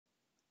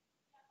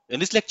In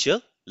this lecture,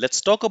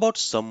 let's talk about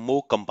some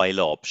more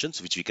compiler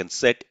options which we can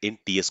set in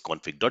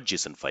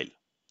tsconfig.json file.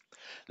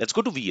 Let's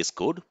go to VS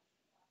Code,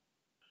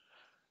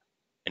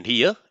 and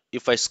here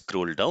if I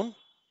scroll down,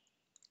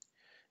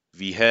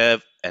 we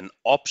have an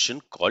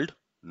option called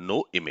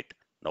no emit.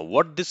 Now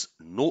what this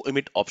no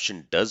emit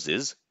option does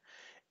is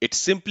it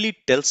simply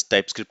tells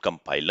TypeScript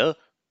compiler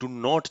to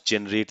not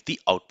generate the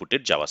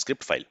outputted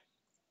JavaScript file.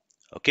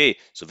 Okay,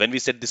 so when we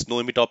set this no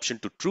emit option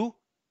to true,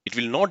 it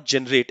will not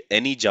generate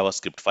any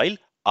JavaScript file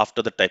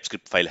after the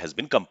TypeScript file has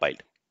been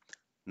compiled.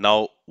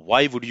 Now,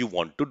 why would you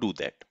want to do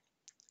that?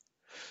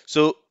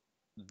 So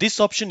this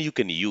option you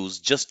can use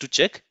just to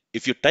check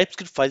if your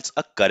TypeScript files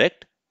are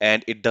correct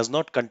and it does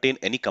not contain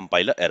any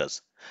compiler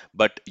errors,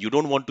 but you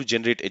don't want to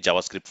generate a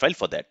JavaScript file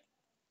for that.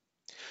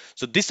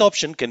 So this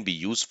option can be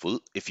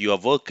useful if you are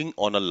working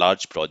on a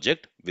large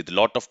project with a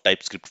lot of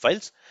TypeScript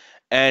files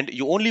and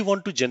you only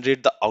want to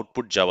generate the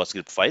output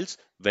JavaScript files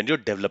when your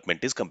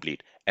development is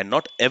complete and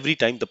not every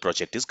time the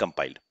project is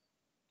compiled.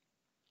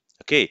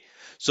 Okay,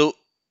 so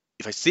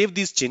if I save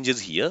these changes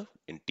here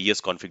in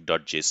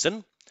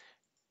tsconfig.json,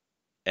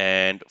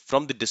 and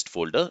from the dist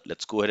folder,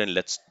 let's go ahead and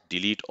let's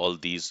delete all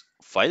these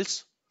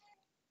files.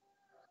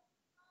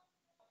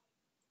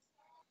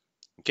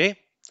 Okay,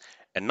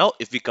 and now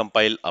if we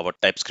compile our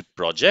TypeScript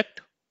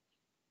project,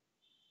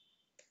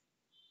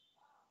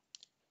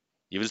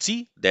 you will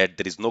see that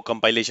there is no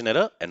compilation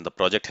error and the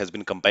project has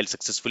been compiled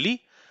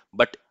successfully,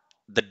 but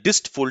the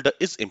dist folder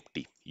is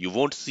empty. You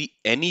won't see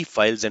any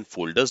files and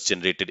folders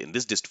generated in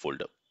this dist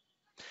folder.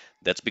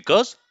 That's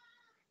because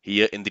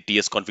here in the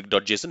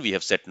tsconfig.json we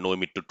have set no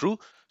emit to true,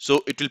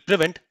 so it will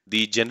prevent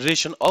the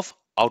generation of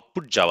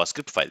output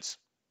JavaScript files.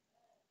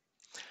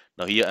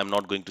 Now here I'm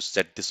not going to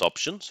set this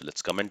option, so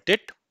let's comment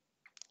it.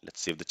 Let's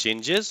save the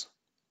changes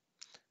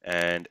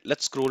and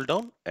let's scroll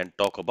down and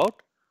talk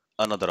about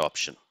another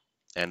option.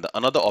 And the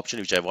another option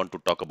which I want to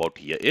talk about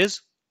here is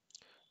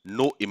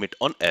no emit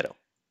on error.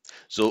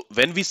 So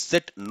when we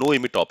set no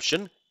emit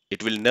option,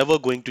 it will never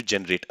going to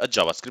generate a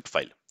JavaScript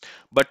file.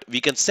 But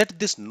we can set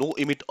this no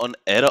emit on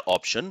error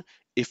option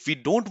if we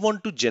don't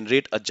want to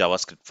generate a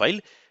JavaScript file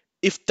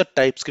if the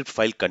TypeScript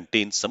file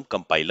contains some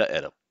compiler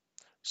error.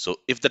 So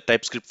if the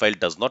TypeScript file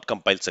does not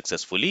compile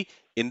successfully,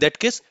 in that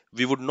case,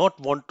 we would not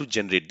want to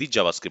generate the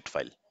JavaScript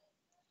file.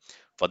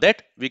 For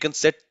that, we can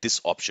set this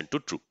option to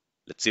true.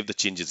 Let's save the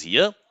changes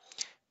here.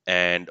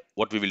 And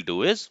what we will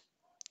do is,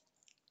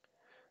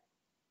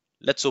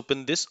 let's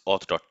open this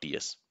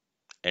auth.ts.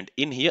 And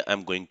in here,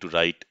 I'm going to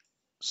write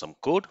some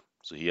code.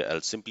 So here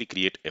I'll simply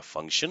create a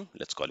function.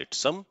 Let's call it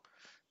sum.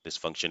 This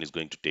function is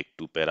going to take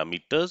two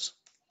parameters,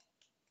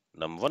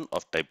 num1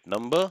 of type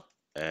number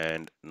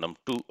and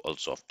num2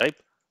 also of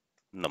type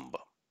number.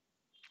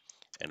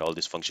 And all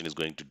this function is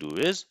going to do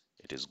is,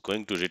 it is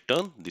going to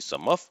return the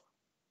sum of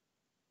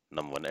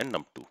num1 and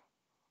num2.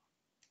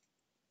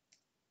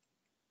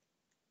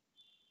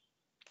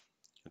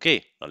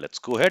 Okay, now let's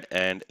go ahead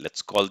and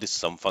let's call this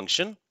sum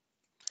function.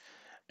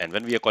 And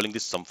when we are calling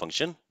this sum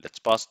function, let's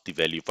pass the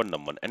value for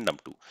num1 and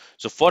num2.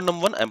 So for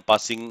num1, I'm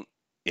passing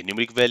a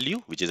numeric value,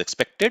 which is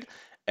expected.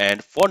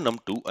 And for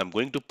num2, I'm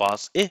going to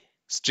pass a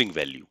string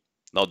value.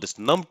 Now this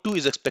num2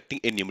 is expecting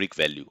a numeric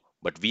value,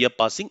 but we are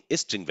passing a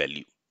string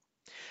value.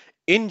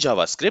 In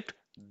JavaScript,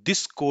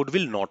 this code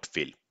will not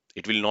fail.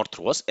 It will not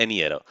throw us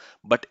any error.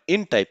 But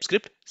in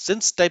TypeScript,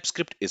 since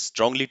TypeScript is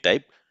strongly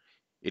typed,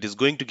 it is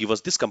going to give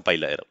us this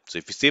compiler error. So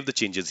if we save the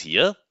changes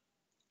here,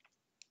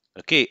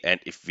 okay, and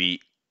if we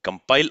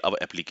compile our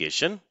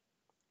application,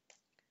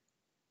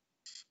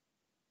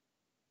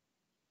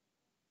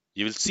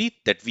 you will see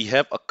that we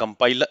have a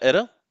compiler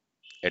error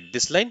at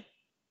this line.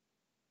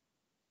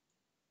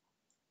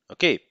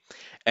 Okay,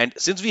 and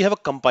since we have a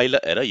compiler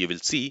error, you will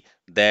see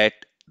that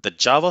the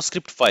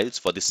JavaScript files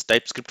for this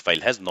TypeScript file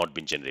has not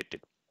been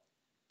generated.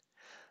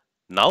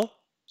 Now,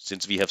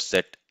 since we have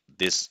set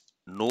this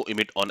no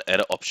emit on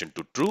error option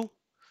to true,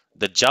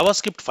 the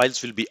JavaScript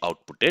files will be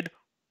outputted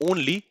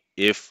only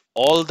if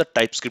all the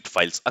TypeScript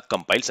files are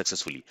compiled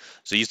successfully.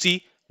 So you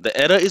see, the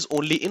error is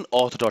only in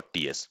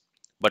auth.ts.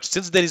 But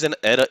since there is an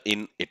error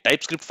in a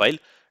TypeScript file,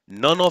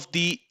 none of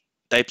the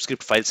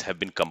TypeScript files have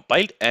been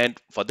compiled, and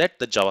for that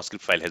the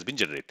JavaScript file has been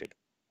generated.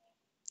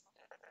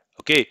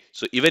 Okay,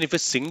 so even if a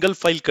single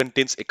file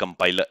contains a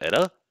compiler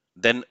error,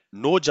 then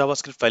no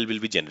JavaScript file will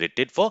be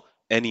generated for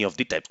any of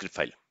the TypeScript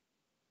file.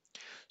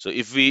 So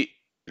if we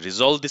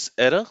resolve this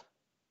error,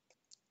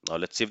 now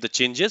let's save the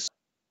changes.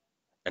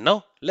 And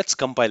now let's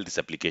compile this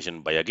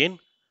application by again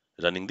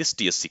running this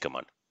tsc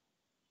command.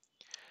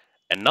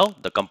 And now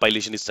the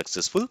compilation is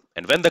successful.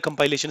 And when the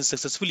compilation is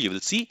successful, you will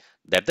see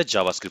that the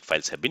JavaScript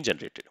files have been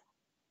generated.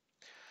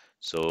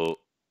 So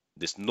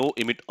this no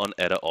emit on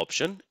error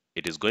option,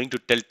 it is going to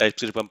tell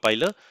TypeScript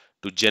compiler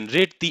to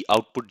generate the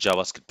output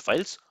JavaScript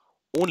files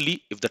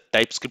only if the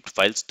TypeScript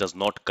files does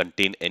not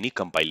contain any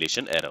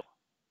compilation error.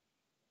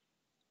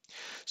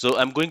 So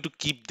I'm going to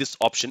keep this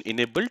option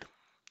enabled.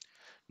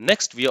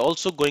 Next, we are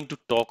also going to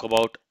talk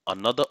about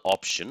another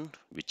option,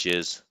 which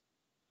is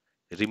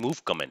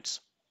remove comments.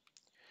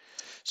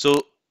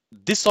 So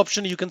this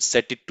option you can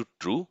set it to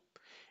true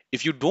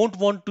if you don't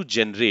want to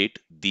generate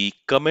the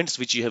comments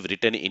which you have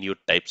written in your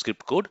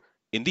TypeScript code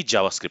in the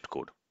JavaScript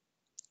code.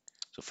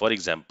 So for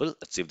example,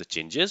 let's save the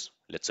changes.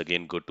 Let's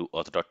again go to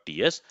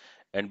auth.ts,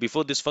 and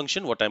before this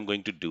function, what I'm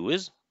going to do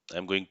is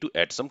I'm going to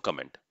add some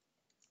comment.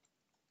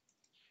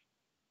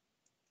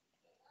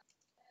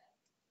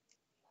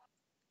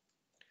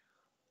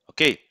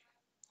 Okay,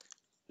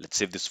 let's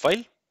save this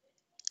file,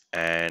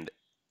 and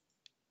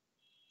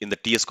in the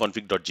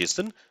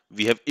tsconfig.json,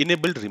 we have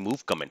enabled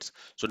remove comments.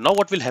 So now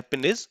what will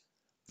happen is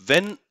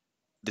when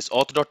this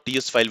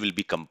auth.ts file will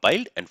be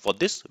compiled, and for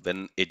this,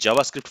 when a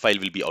JavaScript file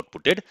will be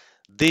outputted,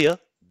 there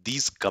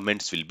these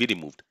comments will be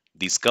removed.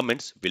 These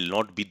comments will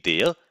not be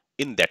there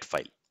in that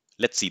file.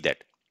 Let's see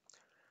that.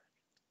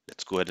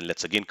 Let's go ahead and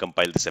let's again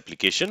compile this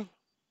application.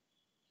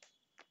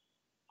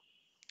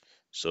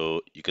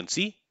 So you can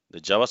see the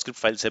JavaScript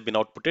files have been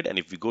outputted, and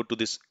if we go to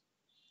this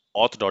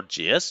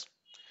auth.js,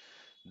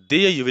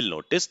 there you will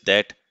notice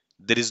that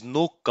there is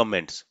no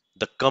comments.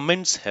 The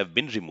comments have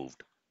been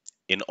removed.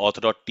 In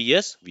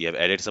auth.ts, we have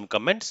added some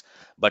comments,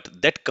 but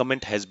that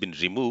comment has been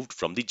removed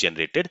from the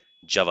generated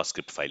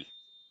JavaScript file.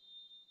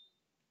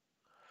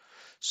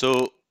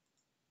 So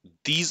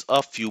these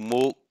are few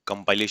more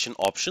compilation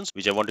options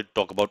which I wanted to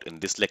talk about in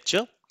this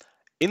lecture.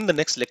 In the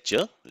next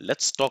lecture,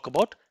 let's talk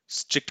about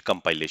strict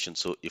compilation.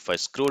 So if I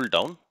scroll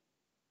down,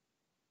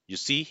 you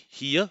see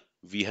here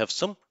we have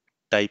some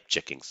type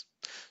checkings.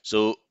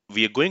 So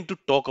we are going to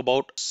talk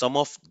about some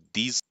of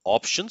these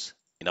options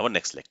in our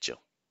next lecture.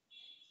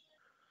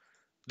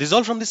 This is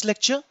all from this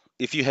lecture.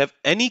 If you have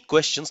any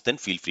questions, then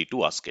feel free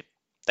to ask it.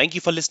 Thank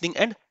you for listening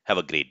and have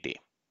a great day.